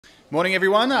Morning,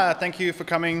 everyone. Thank you for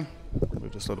coming.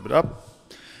 Move just a little bit up.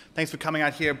 Thanks for coming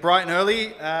out here bright and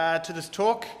early to this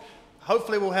talk.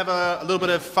 Hopefully, we'll have a little bit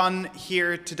of fun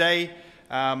here today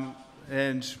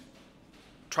and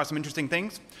try some interesting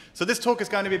things. So this talk is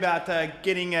going to be about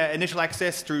getting initial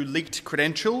access through leaked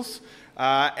credentials,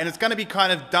 and it's going to be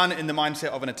kind of done in the mindset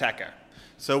of an attacker.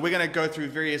 So we're going to go through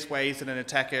various ways that an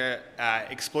attacker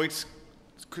exploits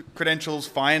credentials,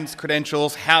 finds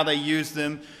credentials, how they use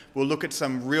them. We'll look at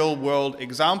some real-world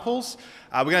examples.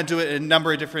 We're going to do it in a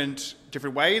number of different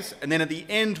ways, and then at the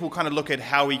end, we'll kind of look at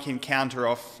how we can counter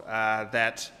off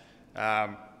that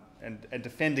and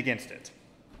defend against it.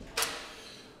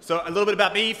 So a little bit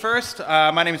about me first.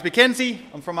 My name is Mackenzie.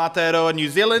 I'm from Aotearoa, New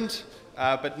Zealand,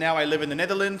 but now I live in the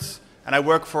Netherlands, and I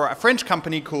work for a French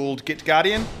company called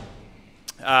GitGuardian.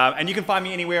 And you can find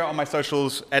me anywhere on my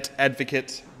socials at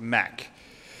Advocate Mac.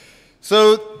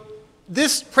 So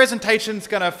this presentation is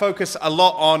going to focus a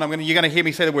lot on, you're going to hear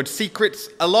me say the word secrets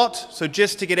a lot. So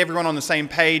just to get everyone on the same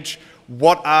page,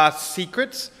 what are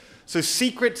secrets? So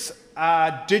secrets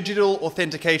are digital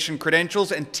authentication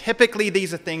credentials, and typically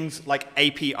these are things like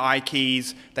API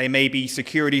keys. They may be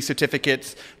security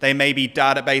certificates. They may be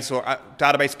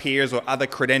database peers or other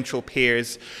credential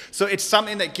peers. So it's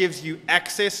something that gives you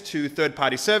access to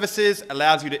third-party services,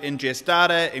 allows you to ingest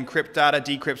data, encrypt data,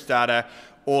 decrypt data,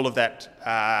 all of that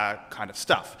kind of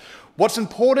stuff. What's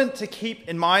important to keep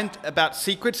in mind about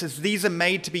secrets is these are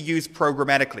made to be used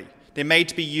programmatically. They're made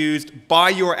to be used by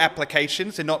your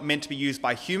applications. They're not meant to be used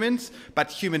by humans,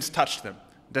 but humans touch them.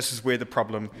 This is where the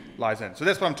problem lies in. So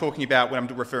that's what I'm talking about when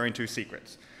I'm referring to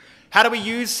secrets. How do we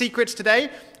use secrets today?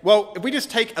 Well, if we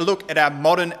just take a look at our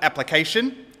modern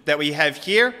application that we have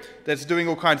here that's doing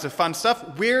all kinds of fun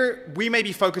stuff, we may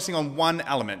be focusing on one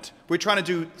element. We're trying to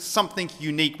do something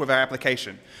unique with our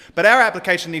application. But our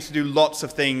application needs to do lots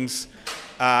of things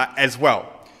as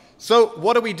well. So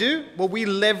what do? Well, we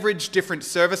leverage different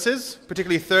services,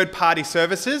 particularly third-party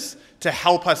services, to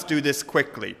help us do this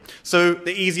quickly. So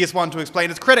the easiest one to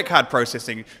explain is credit card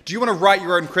processing. Do you want to write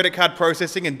your own credit card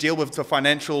processing and deal with the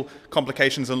financial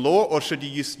complications in law, or should you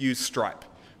use Stripe,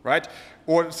 right?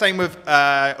 Or same with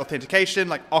authentication,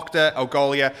 like Okta,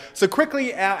 Algolia. So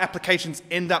quickly, our applications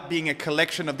end up being a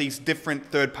collection of these different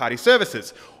third-party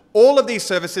services. All of these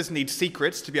services need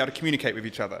secrets to be able to communicate with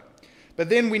each other. But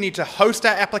then we need to host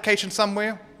our application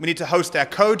somewhere. We need to host our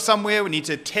code somewhere. We need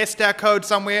to test our code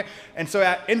somewhere. And so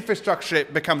our infrastructure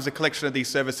becomes a collection of these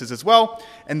services as well.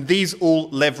 And these all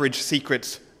leverage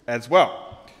secrets as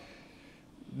well.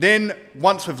 Then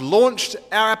once we've launched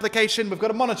our application, we've got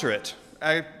to monitor it.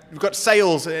 We've got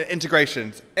sales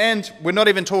integrations, and we're not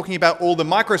even talking about all the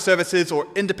microservices or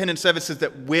independent services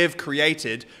that we've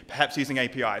created, perhaps using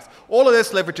APIs. All of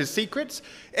this leverages secrets.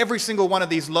 Every single one of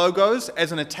these logos,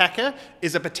 as an attacker,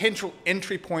 is a potential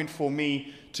entry point for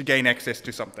me to gain access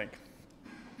to something.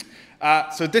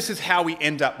 So this is how we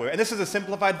end up with, and this is a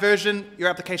simplified version. Your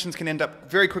applications can end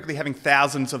up very quickly having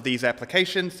thousands of these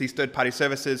applications, these third-party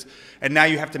services, and now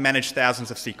you have to manage thousands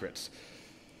of secrets.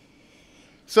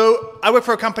 So I work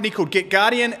for a company called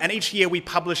GitGuardian, and each year we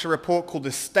publish a report called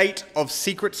the State of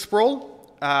Secret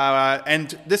Sprawl.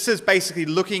 And this is basically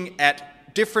looking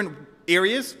at different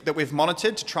areas that we've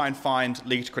monitored to try and find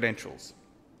leaked credentials.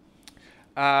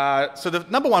 So the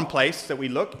number one place that we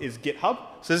look is GitHub.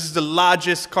 So this is the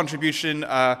largest contribution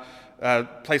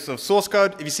place of source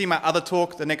code. If you see my other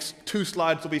talk, the next 2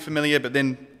 slides will be familiar, but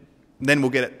then we'll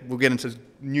get into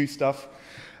new stuff.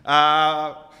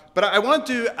 But I want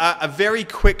to do a very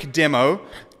quick demo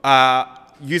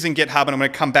using GitHub, and I'm going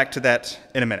to come back to that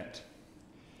in a minute.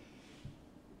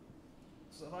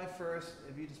 So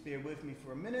if you just bear with me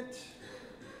for a minute.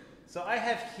 So I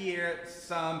have here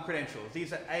some credentials.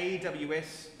 These are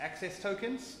AWS access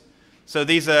tokens. So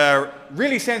these are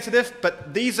really sensitive,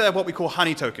 but these are what we call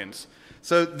honey tokens.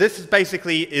 So this is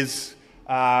basically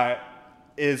a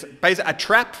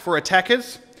trap for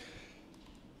attackers.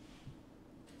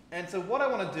 And so what I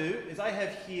want to do is I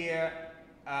have here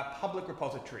a public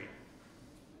repository.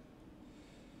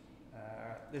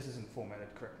 This isn't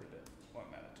formatted correctly, but it won't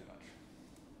matter too much.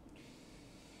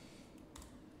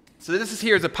 So this is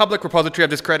here is a public repository I've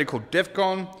just created called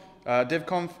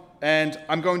DevConf, and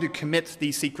I'm going to commit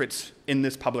these secrets in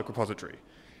this public repository.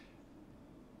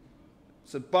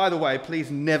 So by the way, please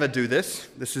never do this.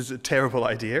 This is a terrible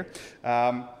idea.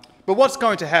 But what's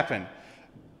going to happen?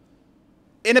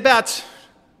 In about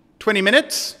 20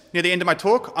 minutes, near the end of my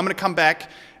talk, I'm going to come back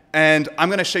and I'm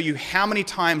going to show you how many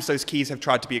times those keys have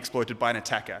tried to be exploited by an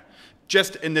attacker,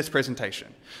 just in this presentation.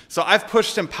 So I've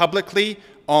pushed them publicly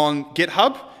on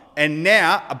GitHub, And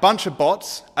now a bunch of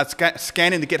bots are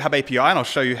scanning the GitHub API, and I'll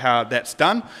show you how that's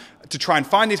done, to try and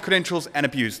find these credentials and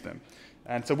abuse them.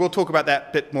 And so we'll talk about that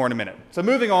a bit more in a minute. So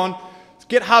moving on,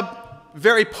 GitHub,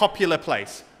 very popular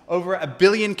place. Over 1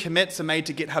 billion commits are made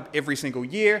to GitHub every single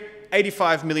year.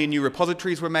 85 million new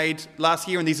repositories were made last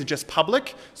year, and these are just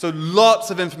public. So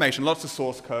lots of information, lots of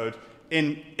source code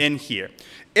in here.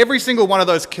 Every single one of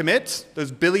those commits,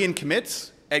 those billion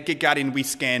commits, at GitGuardian we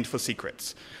scanned for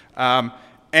secrets.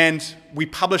 And we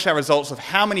publish our results of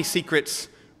how many secrets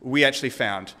we actually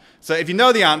found. So if you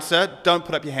know the answer, don't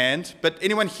put up your hand. But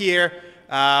anyone here,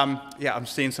 yeah, I'm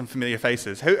seeing some familiar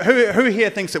faces. Who here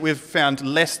thinks that we've found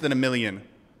less than 1 million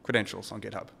credentials on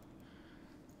GitHub?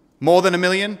 More than 1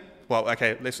 million? Well,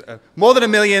 okay, more than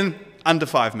 1 million, under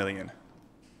 5 million.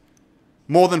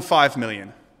 More than 5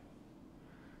 million.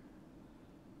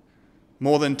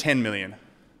 More than 10 million.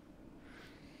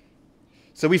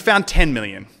 So we found 10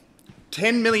 million.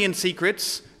 10 million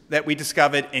secrets that we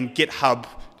discovered in GitHub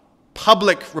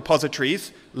public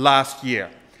repositories last year.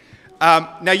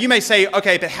 Now you may say,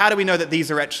 okay, but how do we know that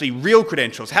these are actually real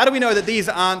credentials? How do we know that these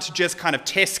aren't just kind of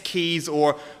test keys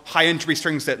or high entry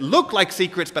strings that look like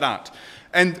secrets but aren't?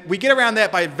 And we get around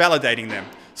that by validating them.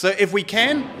 So if we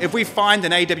find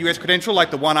an AWS credential like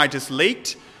the one I just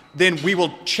leaked, then we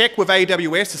will check with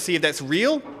AWS to see if that's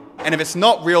real, and if it's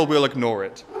not real, we'll ignore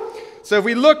it. So if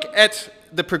we look at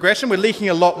the progression, we're leaking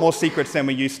a lot more secrets than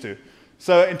we used to.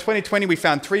 So in 2020, we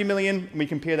found 3 million, and we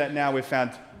compare that now, we've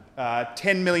found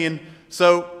 10 million.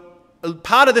 So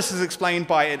part of this is explained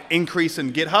by an increase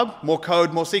in GitHub, more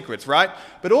code, more secrets, right?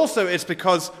 But also it's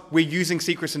because we're using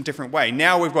secrets in a different way.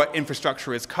 Now we've got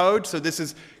infrastructure as code, so this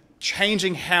is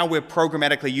changing how we're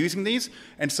programmatically using these,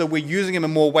 and so we're using them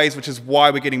in more ways, which is why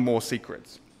we're getting more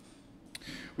secrets.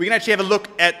 We can actually have a look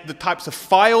at the types of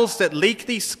files that leak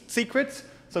these secrets.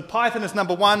 So Python is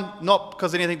number one, not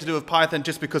because of anything to do with Python,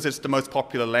 just because it's the most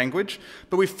popular language,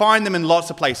 but we find them in lots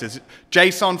of places.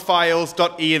 JSON files,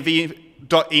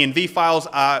 .env files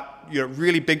are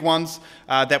really big ones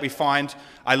that we find.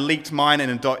 I leaked mine in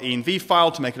an .env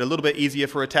file to make it a little bit easier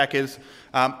for attackers,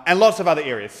 and lots of other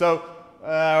areas. So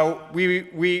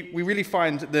we really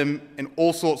find them in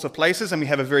all sorts of places, and we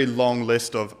have a very long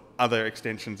list of other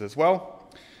extensions as well.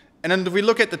 And then if we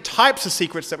look at the types of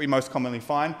secrets that we most commonly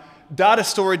find, data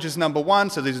storage is number one,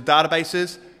 so these are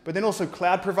databases, but then also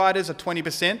cloud providers are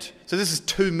 20%. So this is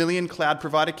 2 million cloud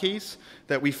provider keys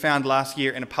that we found last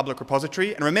year in a public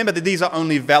repository. And remember that these are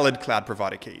only valid cloud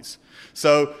provider keys.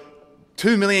 So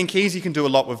 2 million keys, you can do a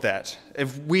lot with that.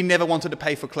 If we never wanted to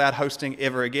pay for cloud hosting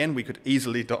ever again, we could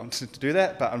easily do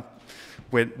that, but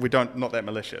we don't, not that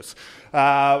malicious.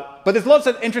 But there's lots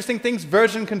of interesting things.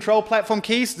 Version control platform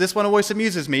keys. This one always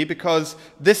amuses me because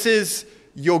this is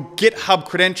your GitHub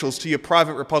credentials to your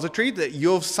private repository that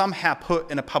you've somehow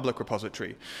put in a public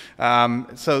repository.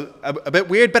 So a bit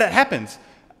weird, but it happens.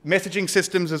 Messaging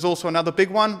systems is also another big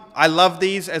one. I love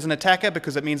these as an attacker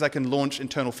because it means I can launch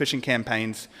internal phishing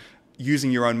campaigns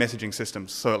using your own messaging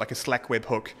systems. So like a Slack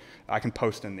webhook, I can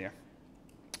post in there.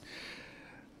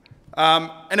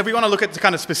 And if we want to look at the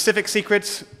kind of specific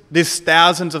secrets, there's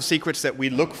thousands of secrets that we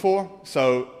look for.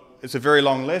 So it's a very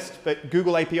long list, but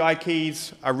Google API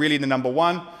keys are really the number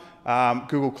one.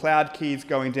 Google Cloud keys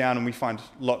going down, and we find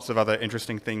lots of other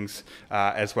interesting things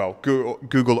as well.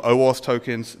 Google OAuth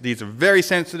tokens, these are very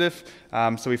sensitive,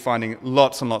 so we're finding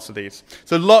lots and lots of these.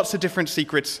 So lots of different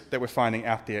secrets that we're finding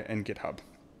out there in GitHub.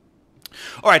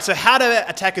 All right, so how do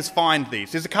attackers find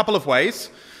these? There's a couple of ways.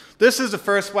 This is the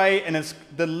first way, and it's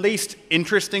the least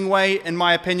interesting way, in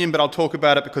my opinion, but I'll talk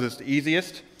about it because it's the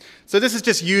easiest. So this is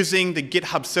just using the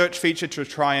GitHub search feature to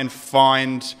try and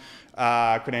find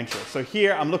credentials. So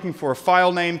here I'm looking for a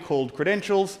file name called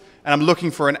credentials, and I'm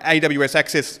looking for an AWS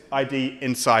Access ID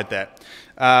inside that.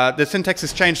 The syntax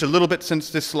has changed a little bit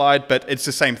since this slide, but it's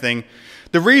the same thing.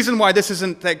 The reason why this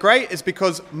isn't that great is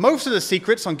because most of the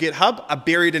secrets on GitHub are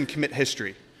buried in commit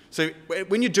history. So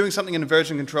when you're doing something in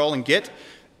version control in Git,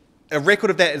 a record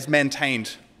of that is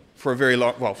maintained for a very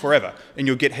long, well, forever in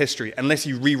your Git history, unless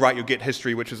you rewrite your Git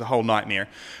history, which is a whole nightmare.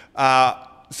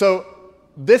 So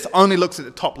this only looks at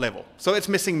the top level. So it's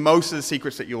missing most of the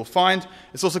secrets that you'll find.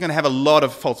 It's also going to have a lot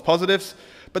of false positives,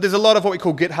 but there's a lot of what we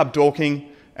call GitHub dorking,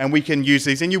 and we can use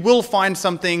these. And you will find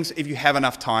some things if you have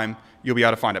enough time. You'll be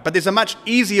able to find it. But there's a much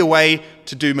easier way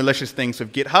to do malicious things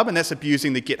with GitHub, and that's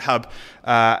abusing the GitHub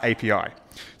API.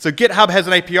 So GitHub has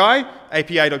an API,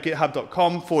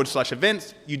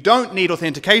 api.github.com/events. You don't need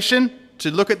authentication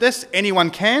to look at this. Anyone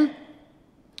can.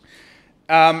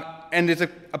 And there's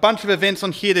a bunch of events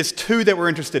on here. There's two that we're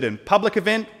interested in. Public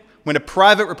event, when a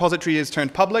private repository is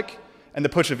turned public, and the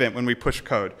push event, when we push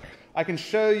code. I can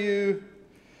show you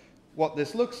what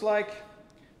this looks like.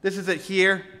 This is it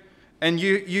here. and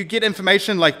you get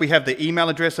information like we have the email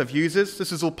address of users.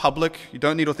 This is all public. You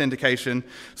don't need authentication.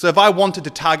 So if I wanted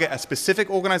to target a specific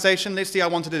organization, let's say I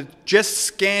wanted to just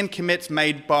scan commits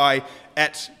made by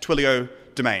 @Twilio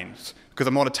domains, because I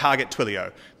want to target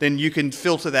Twilio, then you can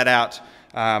filter that out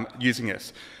using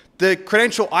this. The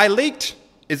credential I leaked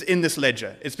is in this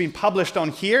ledger. It's been published on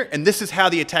here, and this is how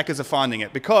the attackers are finding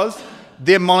it, because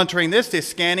they're monitoring this, they're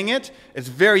scanning it. It's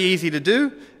very easy to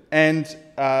do, and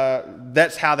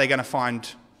that's how they're going to find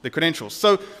the credentials.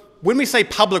 So when we say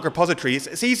public repositories,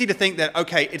 it's easy to think that,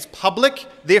 okay, it's public,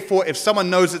 therefore if someone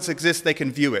knows it exists, they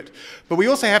can view it. But we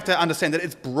also have to understand that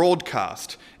it's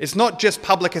broadcast. It's not just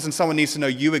public as in someone needs to know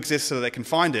you exist so they can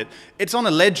find it. It's on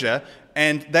a ledger,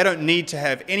 and they don't need to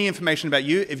have any information about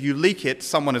you. If you leak it,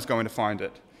 someone is going to find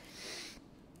it.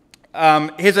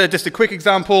 Here's just a quick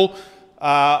example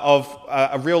of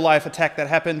a real-life attack that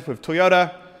happened with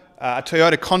Toyota. A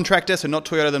Toyota contractor, so not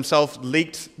Toyota themselves,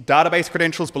 leaked database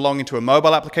credentials belonging to a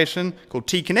mobile application called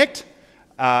T-Connect.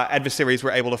 Adversaries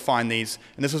were able to find these,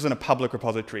 and this was in a public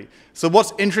repository. So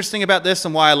what's interesting about this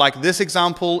and why I like this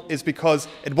example is because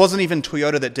it wasn't even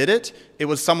Toyota that did it. It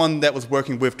was someone that was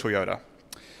working with Toyota.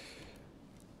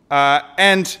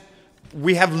 And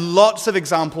we have lots of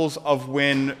examples of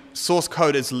when source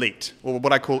code is leaked, or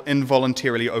what I call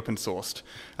involuntarily open sourced.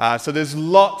 So there's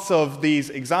lots of these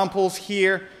examples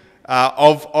here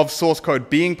of source code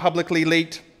being publicly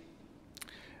leaked.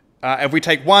 If we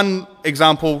take one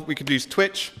example, we could use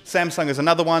Twitch. Samsung is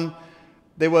another one.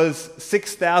 There was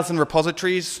 6,000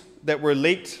 repositories that were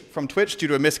leaked from Twitch due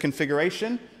to a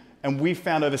misconfiguration, and we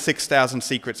found over 6,000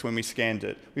 secrets when we scanned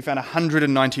it. We found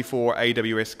 194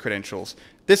 AWS credentials.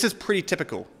 This is pretty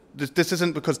typical. This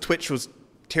isn't because Twitch was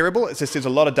terrible. It's just there's a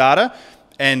lot of data,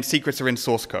 and secrets are in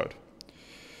source code.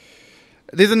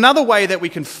 There's another way that we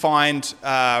can find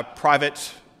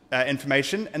private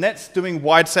information, and that's doing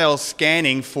wide-scale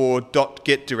scanning for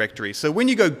 .git directory. So when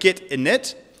you go git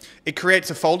init, it creates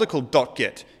a folder called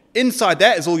 .git. Inside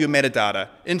that is all your metadata.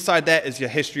 Inside that is your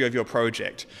history of your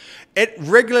project. It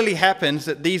regularly happens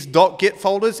that these .git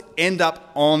folders end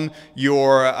up on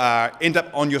your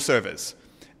servers.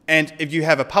 And if you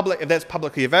have if that's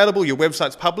publicly available, your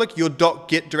website's public, your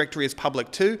 .git directory is public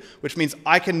too, which means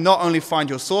I can not only find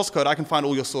your source code, I can find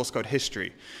all your source code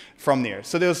history from there.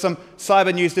 So there was some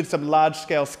cyber news did some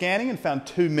large-scale scanning and found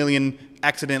 2 million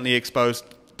accidentally exposed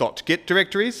 .git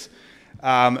directories,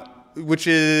 which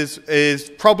is a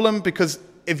problem because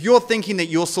if you're thinking that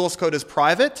your source code is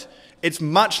private, it's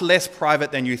much less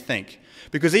private than you think.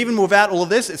 Because even without all of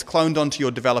this, it's cloned onto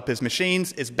your developers'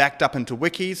 machines, it's backed up into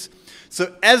wikis.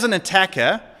 So as an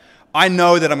attacker, I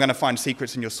know that I'm going to find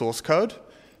secrets in your source code.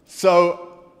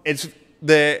 So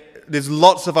there's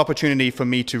lots of opportunity for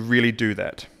me to really do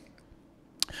that.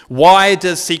 Why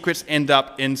does secrets end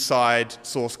up inside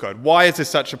source code? Why is this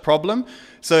such a problem?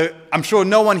 So I'm sure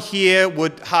no one here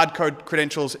would hard code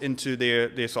credentials into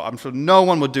their source. I'm sure no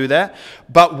one would do that.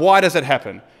 But why does it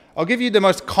happen? I'll give you the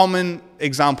most common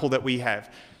example that we have.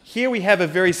 Here we have a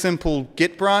very simple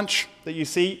Git branch that you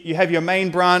see. You have your main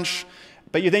branch,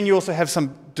 but then you also have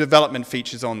some development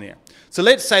features on there. So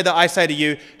let's say that I say to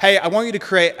you, hey, I want you to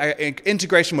create an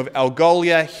integration with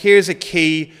Algolia. Here's a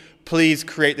key. Please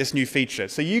create this new feature.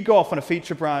 So you go off on a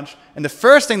feature branch, and the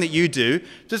first thing that you do,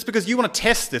 just because you want to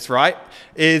test this, right,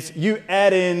 is you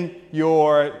add in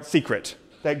your secret,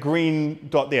 that green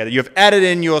dot there. You've added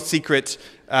in your secret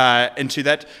into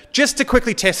that, just to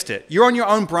quickly test it. You're on your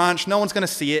own branch, no one's going to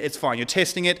see it, it's fine. You're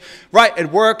testing it, right, it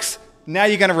works, now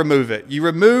you're going to remove it. You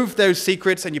remove those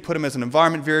secrets and you put them as an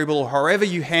environment variable or however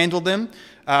you handle them,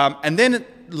 and then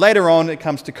later on it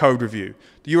comes to code review.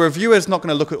 Your reviewer is not going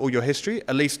to look at all your history,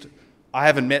 at least I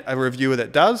haven't met a reviewer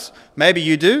that does. Maybe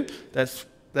you do, that's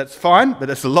fine, but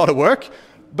it's a lot of work.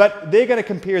 But they're going to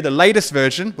compare the latest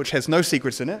version, which has no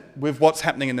secrets in it, with what's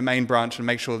happening in the main branch and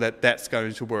make sure that that's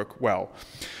going to work well.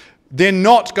 They're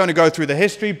not going to go through the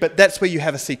history, but that's where you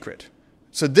have a secret.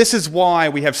 So this is why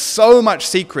we have so much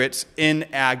secrets in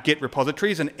our Git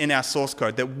repositories and in our source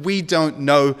code that we don't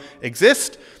know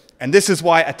exist, and this is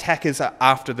why attackers are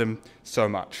after them so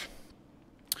much.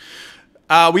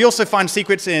 We also find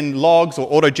secrets in logs or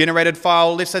auto-generated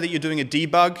file. Let's say that you're doing a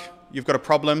debug. You've got a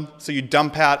problem, so you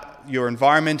dump out your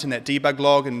environment in that debug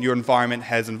log, and your environment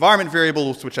has environment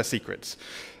variables, which are secrets.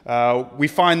 We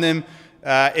find them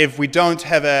if we don't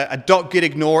have a .git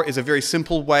ignore is a very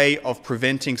simple way of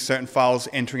preventing certain files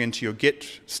entering into your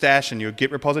Git stash and your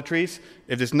Git repositories.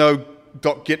 If there's no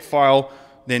 .git file,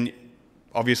 then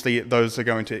obviously those are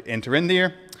going to enter in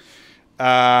there.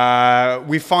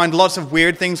 We find lots of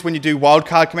weird things when you do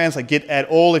wildcard commands like git add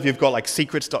all. If you've got like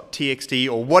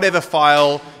secrets.txt or whatever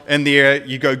file in there,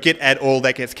 you go git add all,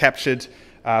 that gets captured,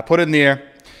 put in there.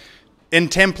 In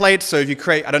templates, so if you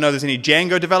create, I don't know if there's any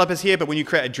Django developers here, but when you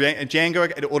create a Django,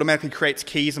 it automatically creates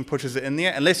keys and pushes it in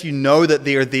there. Unless you know that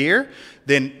they're there,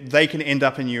 then they can end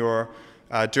up in your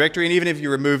directory, and even if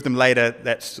you remove them later,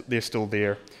 they're still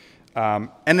there.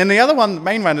 And then the other one, the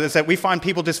main one, is that we find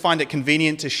people just find it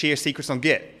convenient to share secrets on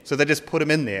Git. So they just put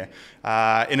them in there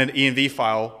in an env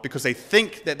file because they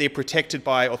think that they're protected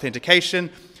by authentication.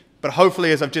 But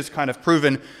hopefully, as I've just kind of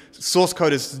proven, source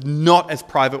code is not as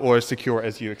private or as secure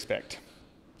as you expect.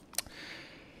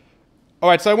 All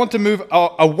right, so I want to move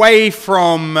away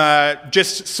from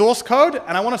just source code,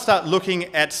 and I want to start looking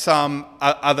at some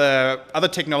other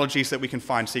technologies that we can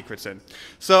find secrets in.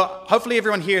 So hopefully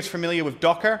everyone here is familiar with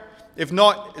Docker. If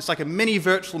not, it's like a mini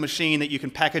virtual machine that you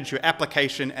can package your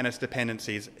application and its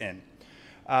dependencies in.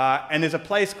 And there's a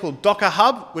place called Docker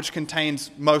Hub, which contains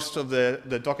most of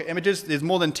the Docker images. There's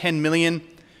more than 10 million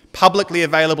publicly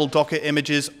available Docker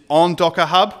images on Docker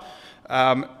Hub.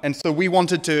 And so we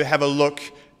wanted to have a look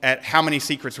at how many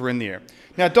secrets were in there.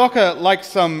 Now, Docker, like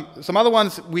some other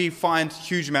ones, we find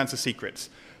huge amounts of secrets.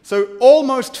 So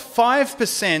almost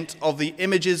 5% of the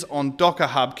images on Docker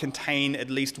Hub contain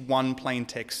at least one plain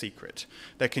text secret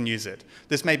that can use it.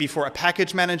 This may be for a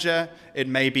package manager. It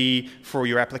may be for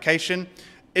your application.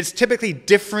 It's typically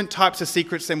different types of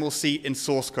secrets than we'll see in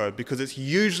source code because it's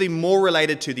usually more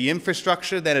related to the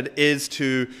infrastructure than it is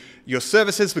to your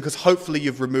services because hopefully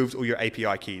you've removed all your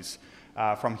API keys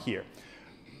from here.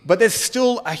 But there's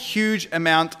still a huge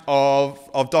amount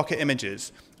of Docker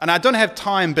images. And I don't have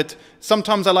time, but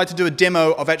sometimes I like to do a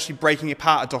demo of actually breaking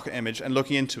apart a Docker image and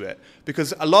looking into it.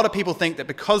 Because a lot of people think that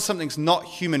because something's not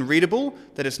human readable,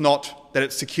 that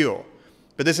it's secure.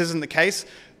 But this isn't the case.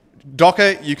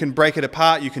 Docker, you can break it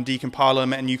apart, you can decompile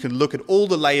them, and you can look at all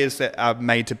the layers that are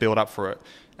made to build up for it.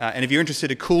 And if you're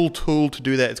interested, a cool tool to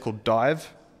do that is called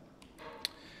Dive.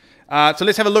 So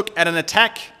let's have a look at an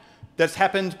attack that's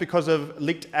happened because of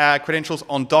leaked credentials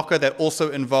on Docker that also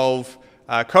involve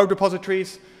code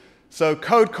repositories. So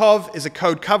CodeCov is a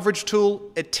code coverage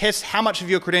tool. It tests how much of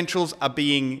your credentials are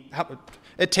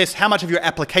it tests how much of your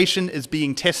application is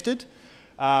being tested.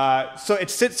 So it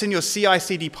sits in your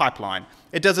CI/CD pipeline.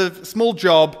 It does a small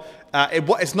job.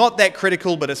 It's not that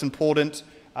critical, but it's important.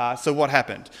 So what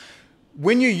happened?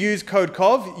 When you use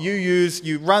CodeCov,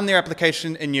 you run their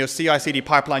application in your CI/CD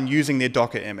pipeline using their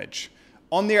Docker image.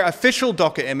 On their official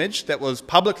Docker image that was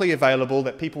publicly available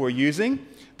that people were using,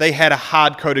 they had a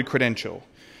hard-coded credential.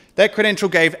 That credential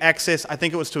gave access, I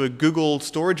think it was to a Google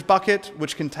storage bucket,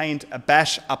 which contained a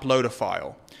bash uploader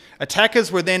file. Attackers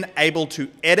were then able to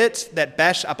edit that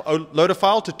bash uploader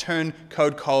file to turn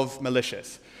CodeCov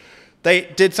malicious. They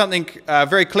did something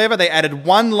very clever. They added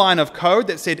one line of code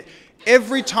that said,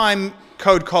 every time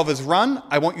CodeCov is run,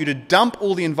 I want you to dump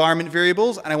all the environment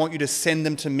variables, and I want you to send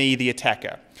them to me, the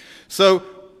attacker. So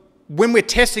when we're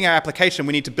testing our application,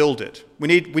 we need to build it. We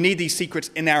need these secrets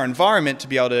in our environment to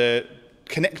be able to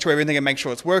connect to everything and make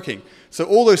sure it's working. So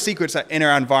all those secrets are in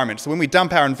our environment. So when we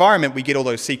dump our environment, we get all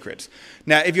those secrets.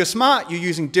 Now, if you're smart, you're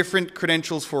using different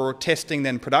credentials for testing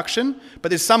than production, but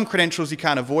there's some credentials you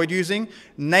can't avoid using.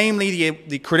 Namely,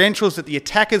 the credentials that the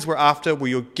attackers were after were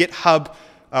your GitHub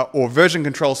or version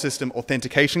control system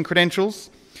authentication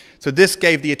credentials. So this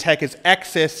gave the attackers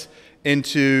access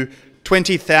into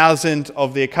 20,000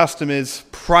 of their customers'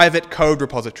 private code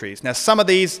repositories. Now, some of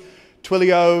these,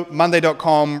 Twilio,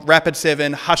 Monday.com,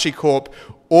 Rapid7, HashiCorp,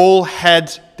 all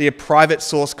had their private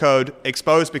source code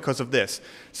exposed because of this.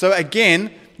 So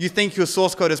again, you think your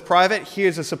source code is private,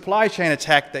 here's a supply chain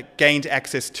attack that gained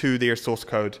access to their source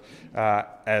code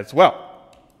as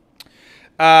well.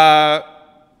 I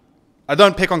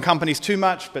don't pick on companies too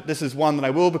much, but this is one that I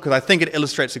will because I think it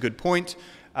illustrates a good point.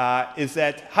 Is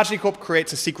that HashiCorp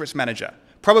creates a secrets manager.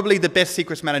 Probably the best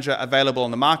secrets manager available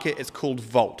on the market. It's called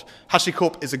Vault.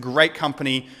 HashiCorp is a great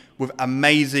company with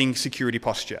amazing security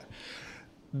posture.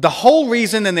 The whole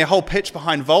reason and their whole pitch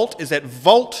behind Vault is that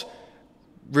Vault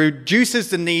reduces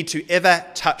the need to ever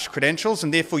touch credentials,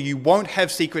 and therefore you won't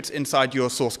have secrets inside your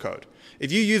source code.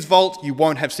 If you use Vault, you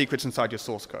won't have secrets inside your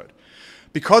source code.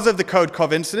 Because of the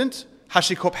CodeCov incident,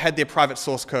 HashiCorp had their private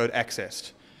source code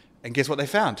accessed. And guess what they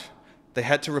found? They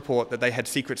had to report that they had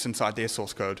secrets inside their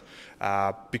source code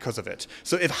because of it.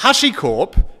 So if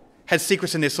HashiCorp has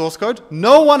secrets in their source code,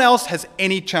 no one else has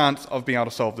any chance of being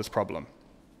able to solve this problem.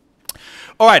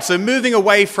 All right, so moving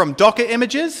away from Docker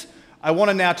images, I want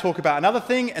to now talk about another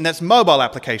thing, and that's mobile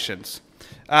applications.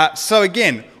 So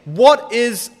again, what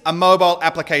is a mobile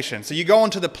application? So you go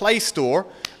onto the Play Store,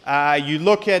 you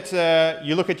look at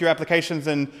your applications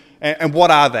and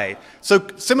what are they? So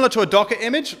similar to a Docker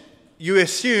image, you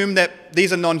assume that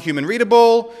these are non-human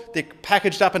readable, they're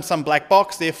packaged up in some black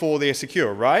box, therefore they're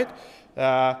secure, right?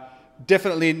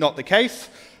 Definitely not the case.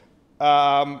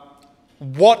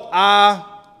 What are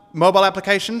mobile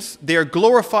applications? They're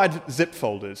glorified zip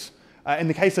folders. In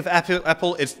the case of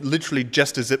Apple, it's literally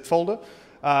just a zip folder.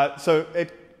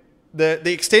 The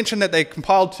extension that they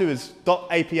compiled to is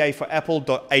 .apa for Apple,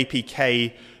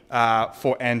 .apk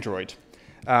for Android.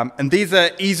 And these are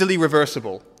easily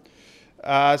reversible.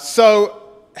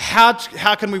 So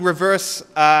how can we reverse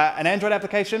an Android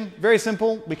application? Very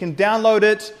simple. We can download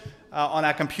it on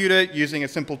our computer using a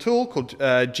simple tool called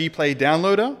gplay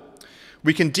downloader.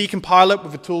 We can decompile it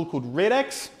with a tool called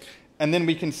Redx, and then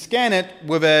we can scan it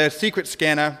with a secret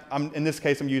scanner. In this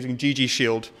case, I'm using GG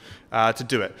Shield to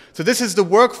do it. So this is the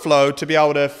workflow to be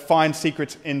able to find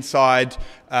secrets inside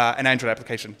an Android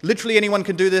application. Literally anyone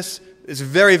can do this. It's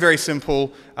very, very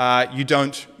simple. You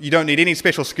don't need any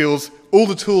special skills. All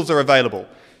the tools are available.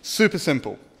 Super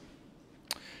simple.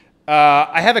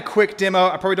 I have a quick demo.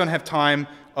 I probably don't have time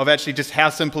of actually just how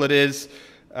simple it is.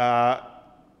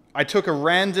 I took a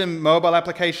random mobile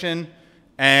application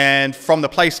and from the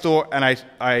Play Store, and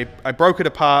I broke it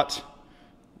apart.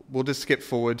 We'll just skip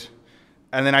forward.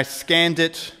 And then I scanned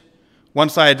it.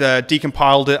 Once I had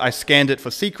decompiled it, I scanned it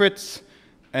for secrets.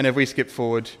 And if we skip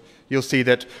forward, you'll see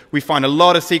that we find a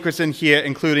lot of secrets in here,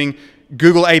 including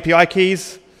Google API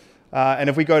keys. And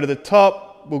if we go to the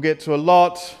top, we'll get to a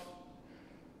lot.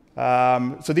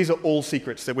 So these are all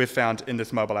secrets that we've found in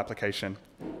this mobile application.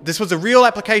 This was a real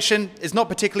application. It's not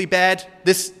particularly bad.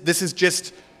 This is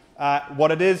just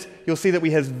what it is. You'll see that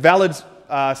we have valid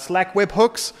Slack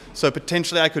webhooks. So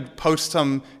potentially I could post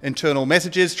some internal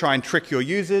messages, try and trick your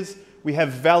users. We have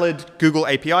valid Google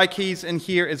API keys in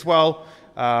here as well.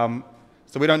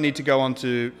 So we don't need to go on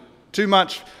to too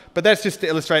much. But that's just to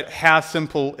illustrate how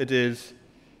simple it is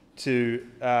to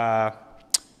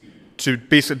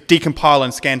basically decompile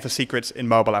and scan for secrets in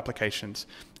mobile applications.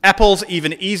 Apple's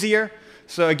even easier.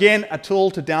 So again, a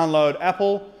tool to download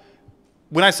Apple.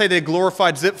 When I say they're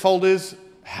glorified zip folders,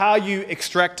 how you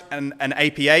extract an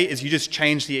APA is you just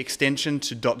change the extension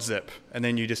to .zip, and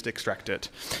then you just extract it.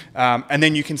 And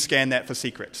then you can scan that for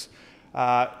secrets.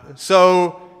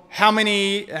 So how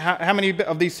many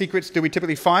of these secrets do we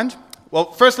typically find?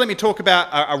 Well, first let me talk about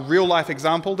a real-life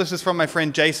example. This is from my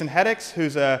friend Jason Haddix,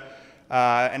 who's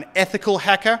an ethical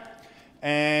hacker.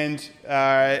 And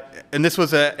this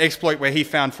was an exploit where he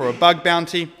found for a bug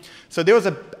bounty. So there was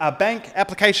a bank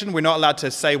application. We're not allowed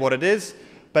to say what it is.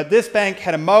 But this bank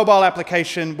had a mobile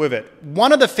application with it.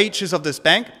 One of the features of this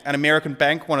bank, an American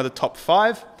bank, one of the top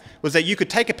 5, was that you could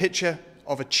take a picture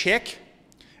of a check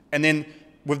and then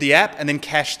with the app and then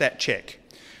cache that check.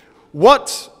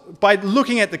 By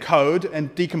looking at the code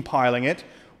and decompiling it,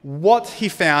 what he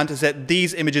found is that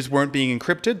these images weren't being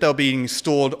encrypted. They were being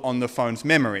stored on the phone's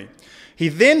memory. He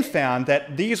then found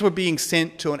that these were being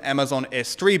sent to an Amazon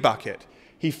S3 bucket.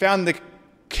 He found the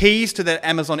keys to that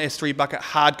Amazon S3 bucket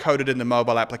hard-coded in the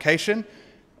mobile application.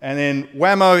 And then,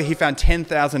 whammo, he found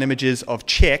 10,000 images of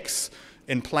checks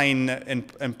in plain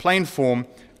form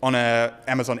on an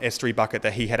Amazon S3 bucket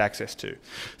that he had access to.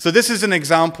 So this is an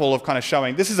example of kind of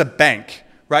showing, this is a bank,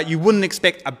 right? You wouldn't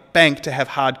expect a bank to have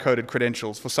hard-coded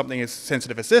credentials for something as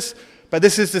sensitive as this, but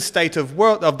this is the state of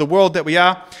the world that we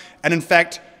are. And in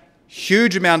fact,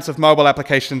 huge amounts of mobile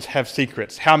applications have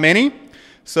secrets. How many?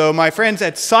 So my friends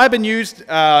at Cyber News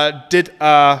did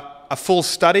a full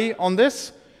study on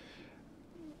this.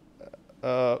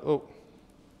 Oh,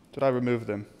 did I remove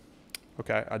them?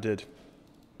 Okay, I did.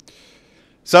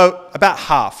 So about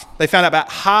half. They found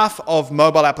about half of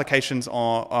mobile applications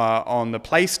on the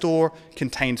Play Store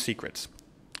contain secrets.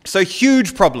 So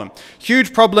huge problem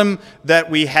that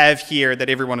we have here that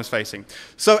everyone is facing.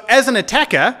 So as an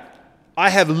attacker, I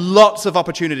have lots of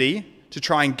opportunity to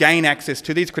try and gain access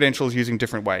to these credentials using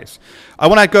different ways. I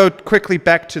want to go quickly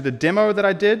back to the demo that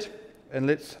I did, and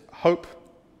let's hope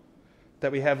that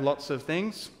we have lots of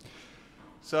things.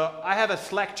 So I have a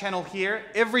Slack channel here.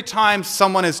 Every time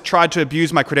someone has tried to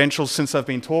abuse my credentials since I've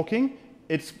been talking,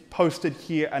 it's posted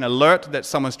here an alert that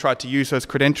someone's tried to use those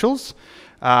credentials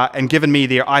and given me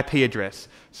their IP address.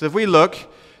 So if we look,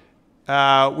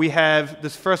 we have,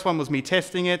 this first one was me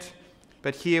testing it,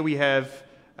 but here we have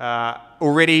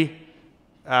already,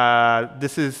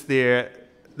 this is the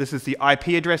IP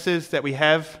addresses that we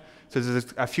have. So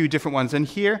there's a few different ones in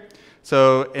here.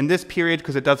 So in this period,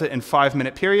 because it does it in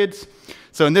 5-minute periods,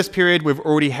 so in this period we've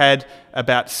already had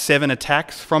about 7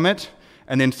 attacks from it,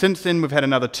 and then since then we've had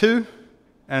another 2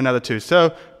 and another 2.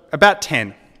 So about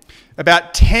 10.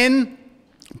 About 10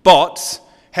 bots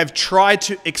have tried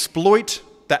to exploit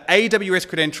the AWS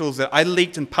credentials that I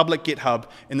leaked in public GitHub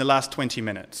in the last 20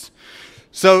 minutes.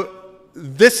 So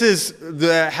this is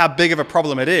how big of a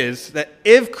problem it is, that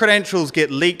if credentials get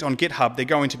leaked on GitHub, they're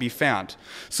going to be found.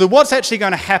 So what's actually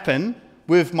going to happen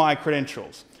with my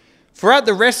credentials? Throughout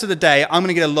the rest of the day, I'm going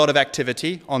to get a lot of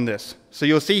activity on this. So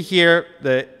you'll see here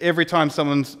that every time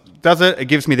someone does it, it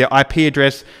gives me their IP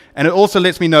address, and it also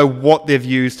lets me know what they've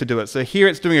used to do it. So here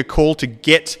it's doing a call to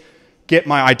get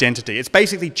my identity. It's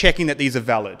basically checking that these are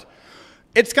valid.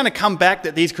 It's going to come back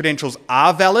that these credentials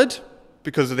are valid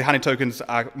because the honey tokens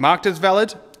are marked as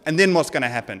valid, and then what's going to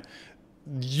happen?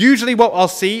 Usually what I'll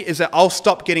see is that I'll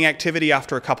stop getting activity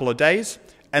after a couple of days,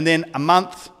 and then a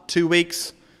month, 2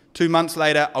 weeks, 2 months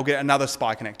later, I'll get another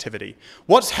spike in activity.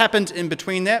 What's happened in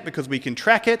between that, because we can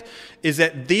track it, is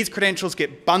that these credentials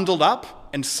get bundled up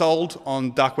and sold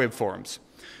on dark web forums.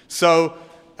 So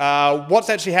what's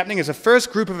actually happening is the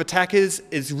first group of attackers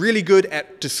is really good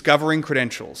at discovering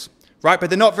credentials, right?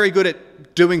 But they're not very good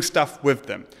at doing stuff with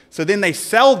them. So then they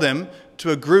sell them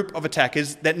to a group of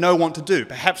attackers that know what to do.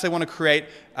 Perhaps they want to create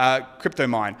crypto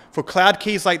mine. For cloud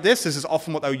keys like this is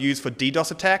often what they'll use for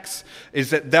DDoS attacks, is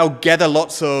that they'll gather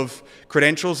lots of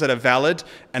credentials that are valid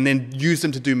and then use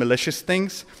them to do malicious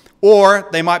things. Or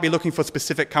they might be looking for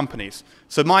specific companies.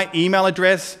 So my email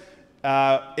address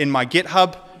in my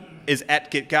GitHub is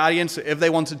 @GitGuardian. So if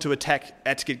they wanted to attack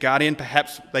 @GitGuardian,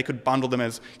 perhaps they could bundle them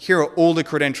as, here are all the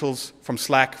credentials from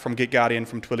Slack, from GitGuardian,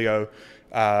 from Twilio,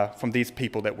 from these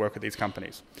people that work at these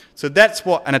companies. So that's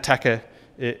what an attacker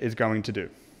is going to do.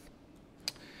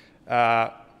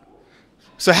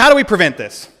 So how do we prevent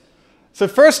this? So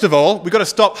first of all, we've got to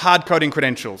stop hard coding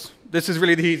credentials. This is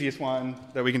really the easiest one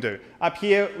that we can do. Up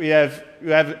here, we have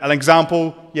an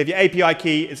example. You have your API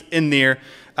key, it's in there.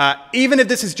 Even if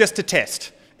this is just to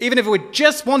test, even if we're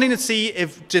just wanting to see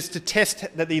if just to test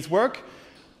that these work,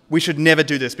 we should never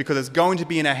do this because it's going to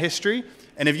be in our history.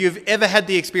 And if you've ever had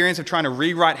the experience of trying to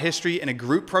rewrite history in a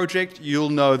group project,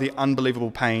 you'll know the unbelievable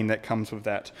pain that comes with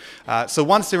that. So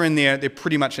once they're in there, they're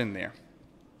pretty much in there.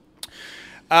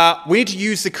 We need to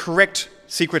use the correct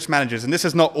secrets managers, and this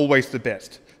is not always the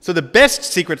best. So the best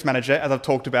secrets manager, as I've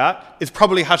talked about, is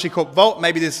probably HashiCorp Vault.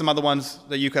 Maybe there's some other ones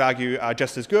that you could argue are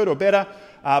just as good or better,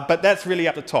 but that's really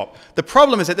up the top. The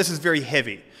problem is that this is very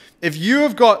heavy. If you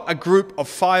have got a group of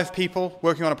 5 people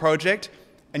working on a project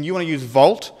and you want to use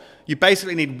Vault, you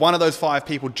basically need one of those 5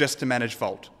 people just to manage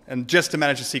Vault and just to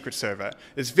manage a secret server.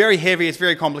 It's very heavy, it's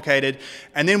very complicated,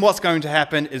 and then what's going to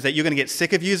happen is that you're going to get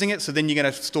sick of using it, so then you're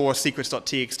going to store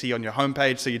secrets.txt on your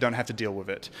homepage so you don't have to deal with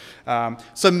it.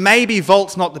 So maybe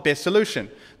Vault's not the best solution.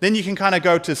 Then you can kind of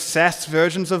go to SaaS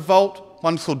versions of Vault.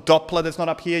 One's called Doppler that's not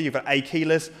up here. You've got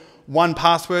aKeyless.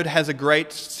 1Password has a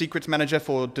great secrets manager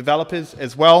for developers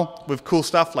as well, with cool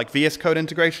stuff like VS Code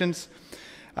integrations.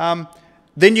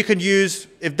 Then you could use,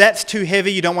 if that's too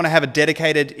heavy, you don't want to have a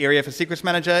dedicated area for secrets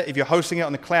manager. If you're hosting it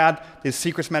on the cloud, there's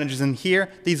secrets managers in here.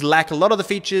 These lack a lot of the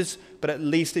features, but at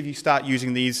least if you start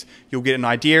using these, you'll get an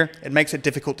idea. It makes it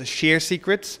difficult to share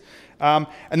secrets. And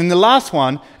then the last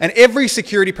one, and every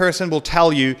security person will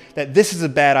tell you that this is a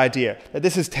bad idea, that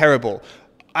this is terrible.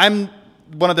 I'm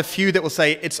one of the few that will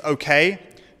say it's okay.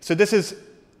 So this is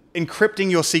encrypting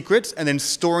your secrets and then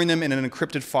storing them in an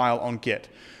encrypted file on Git.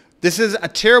 This is a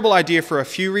terrible idea for a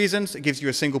few reasons. It gives you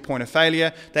a single point of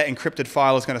failure. That encrypted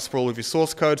file is going to sprawl with your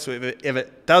source code, so if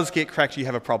it does get cracked, you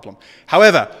have a problem.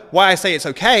 However, why I say it's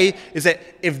okay is that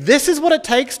if this is what it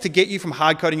takes to get you from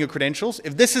hard coding your credentials,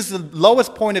 if this is the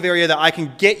lowest point of area that I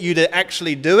can get you to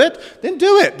actually do it, then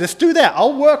do it. Just do that.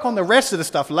 I'll work on the rest of the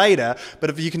stuff later, but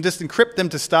if you can just encrypt them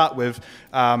to start with,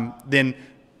 then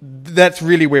that's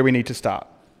really where we need to start.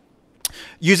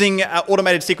 Using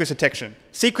automated secrets detection.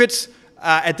 Secrets,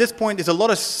 at this point, there's a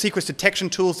lot of secrets detection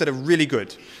tools that are really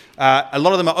good. A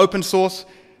lot of them are open source.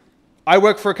 I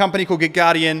work for a company called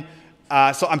GitGuardian,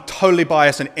 so I'm totally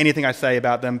biased in anything I say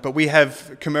about them, but we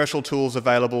have commercial tools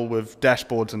available with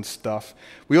dashboards and stuff.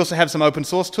 We also have some open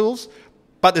source tools,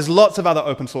 but there's lots of other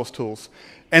open source tools.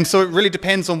 And so it really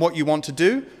depends on what you want to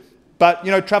do. But,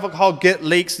 you know, Traffic Hole, Git,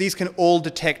 Leaks, these can all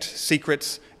detect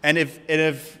secrets. And if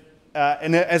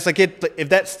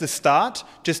that's the start,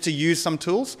 just to use some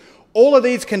tools, all of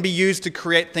these can be used to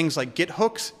create things like Git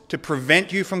hooks to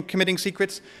prevent you from committing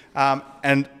secrets,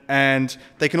 and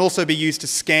they can also be used to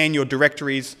scan your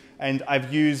directories. And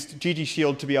I've used GG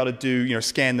Shield to be able to do, you know,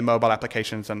 scan the mobile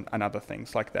applications and other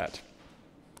things like that.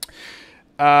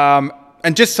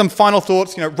 And just some final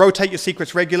thoughts. You know, rotate your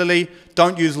secrets regularly.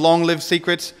 Don't use long-lived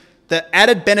secrets. The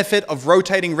added benefit of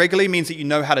rotating regularly means that you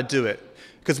know how to do it.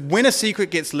 Because when a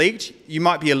secret gets leaked, you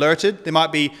might be alerted. There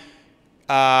might be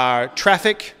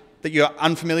traffic that you're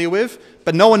unfamiliar with,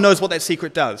 but no one knows what that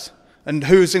secret does and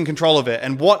who's in control of it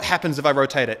and what happens if I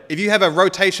rotate it. If you have a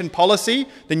rotation policy,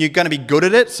 then you're going to be good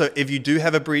at it. So if you do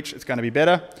have a breach, it's going to be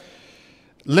better.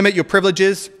 Limit your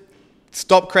privileges.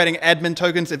 Stop creating admin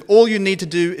tokens. If all you need to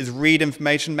do is read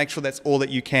information, make sure that's all that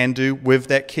you can do with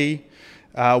that key.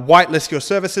 Whitelist your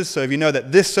services. So if you know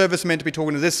that this service is meant to be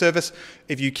talking to this service,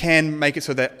 if you can make it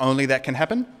so that only that can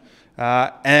happen.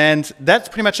 And that's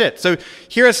pretty much it. So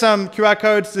here are some QR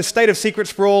codes. The state of secret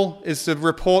sprawl is the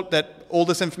report that all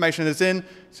this information is in.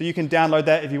 So you can download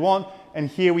that if you want. And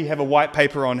here we have a white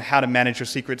paper on how to manage your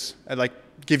secrets, like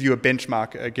give you a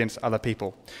benchmark against other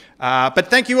people. But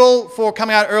thank you all for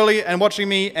coming out early and watching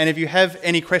me. And if you have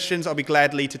any questions, I'll be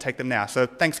gladly to take them now. So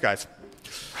thanks, guys.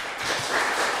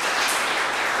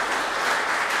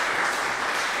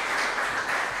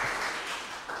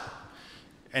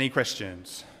 Any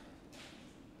questions?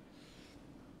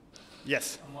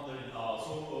 Yes? I'm wondering,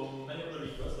 many of the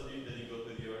requests that you got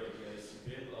with your API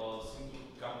secret seem to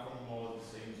come from more the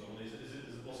same zone. Is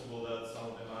it possible that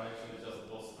some of them are actually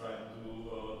just bots trying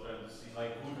to see,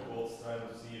 like Google bots trying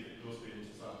to see if it goes to it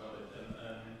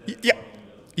and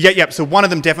Yeah. So one of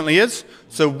them definitely is.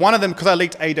 So one of them, because I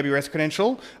leaked AWS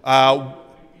credential.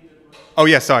 Oh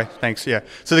yeah, sorry, thanks. Yeah.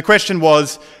 So the question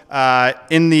was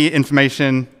in the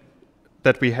information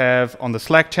that we have on the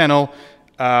Slack channel.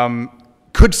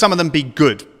 Could some of them be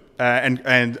good,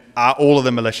 and are all of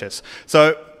them malicious?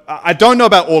 So I don't know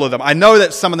about all of them. I know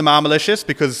that some of them are malicious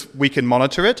because we can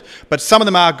monitor it, but some of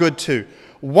them are good too.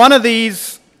 One of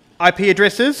these IP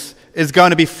addresses is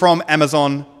going to be from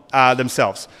Amazon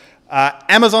themselves.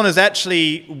 Amazon is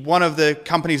actually one of the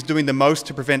companies doing the most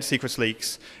to prevent secrets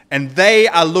leaks, and they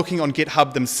are looking on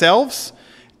GitHub themselves,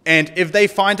 and if they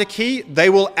find a key, they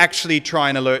will actually try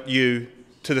and alert you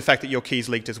to the fact that your key is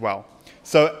leaked as well.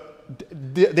 So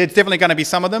there's definitely going to be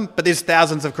some of them, but there's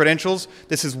thousands of credentials.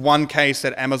 This is one case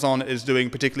that Amazon is doing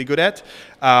particularly good at.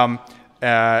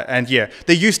 And yeah,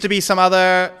 there used to be some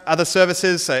other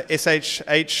services,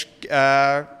 SSH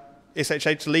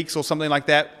leaks or something like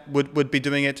that would be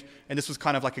doing it. And this was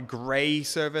kind of like a gray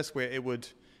service where it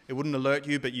wouldn't alert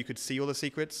you, but you could see all the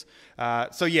secrets.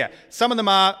 So yeah, some of them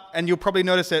are, and you'll probably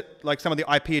notice that like some of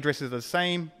the IP addresses are the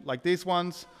same, like these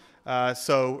ones.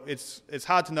 So it's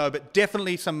hard to know, but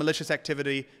definitely some malicious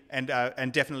activity and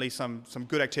definitely some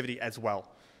good activity as well.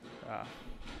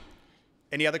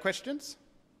 Any other questions?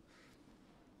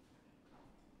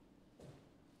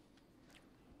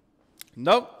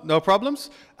 No problems.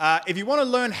 If you want to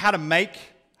learn how to make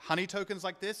honey tokens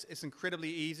like this, it's incredibly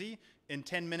easy. In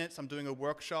 10 minutes, I'm doing a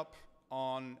workshop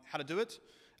on how to do it,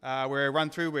 where I run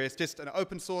through, where it's just an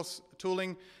open source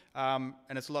tooling. And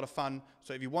it's a lot of fun.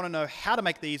 So if you want to know how to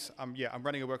make these, I'm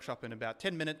running a workshop in about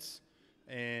 10 minutes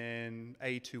in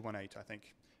A218, I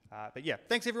think. But yeah,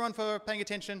 thanks everyone for paying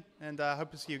attention, and I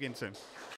hope to see you again soon.